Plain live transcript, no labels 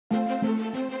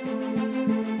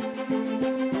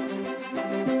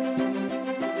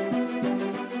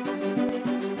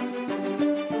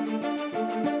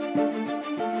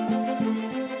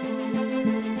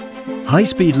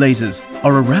High-speed lasers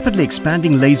are a rapidly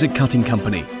expanding laser cutting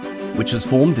company, which was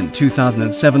formed in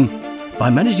 2007 by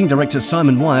Managing Director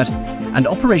Simon Wyatt and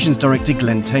Operations Director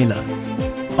Glenn Taylor.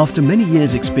 After many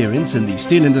years' experience in the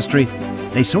steel industry,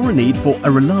 they saw a need for a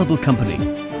reliable company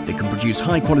that can produce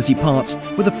high-quality parts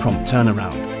with a prompt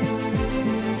turnaround.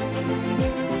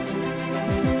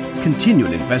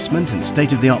 Continual investment in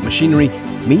state-of-the-art machinery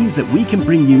means that we can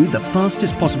bring you the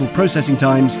fastest possible processing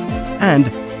times and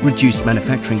reduced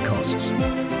manufacturing costs.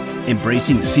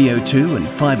 Embracing CO2 and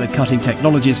fibre cutting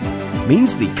technologies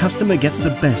means the customer gets the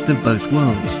best of both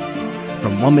worlds.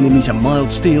 From 1mm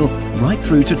mild steel right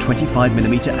through to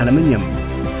 25mm aluminium.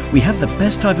 We have the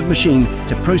best type of machine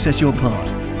to process your part,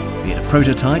 be it a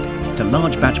prototype to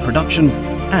large batch production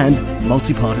and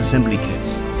multi-part assembly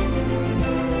kits.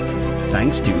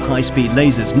 Thanks to High-Speed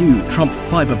Laser's new Trumpf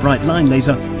Fibre Bright Line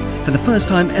Laser, for the first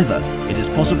time ever, it is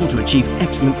possible to achieve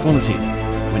excellent quality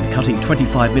when cutting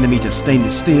 25mm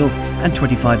stainless steel and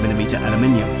 25mm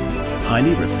aluminium.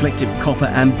 Highly reflective copper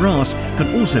and brass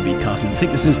can also be cut in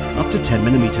thicknesses up to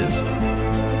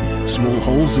 10mm. Small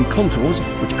holes and contours,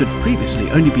 which could previously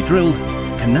only be drilled,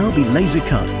 can now be laser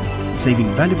cut,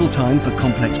 saving valuable time for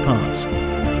complex parts,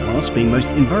 whilst being most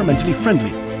environmentally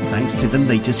friendly thanks to the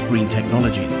latest green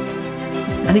technology.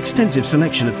 An extensive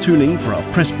selection of tooling for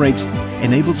our press brakes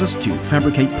enables us to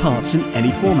fabricate parts in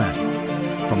any format,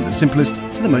 from the simplest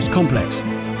to the most complex,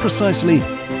 precisely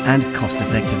and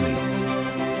cost-effectively.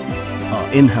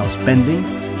 Our in-house bending,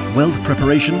 weld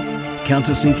preparation,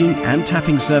 countersinking and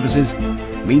tapping services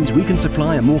means we can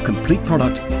supply a more complete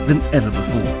product than ever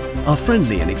before. Our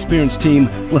friendly and experienced team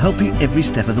will help you every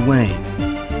step of the way,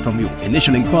 from your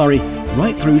initial inquiry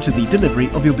right through to the delivery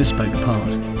of your bespoke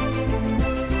part.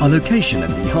 Our location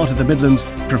in the heart of the Midlands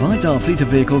provides our fleet of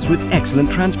vehicles with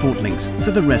excellent transport links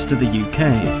to the rest of the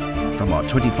UK, from our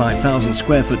 25,000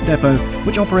 square foot depot,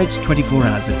 which operates 24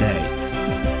 hours a day.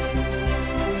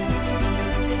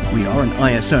 We are an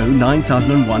ISO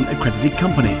 9001 accredited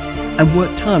company and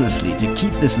work tirelessly to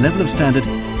keep this level of standard,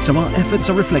 so our efforts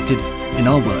are reflected in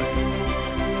our work.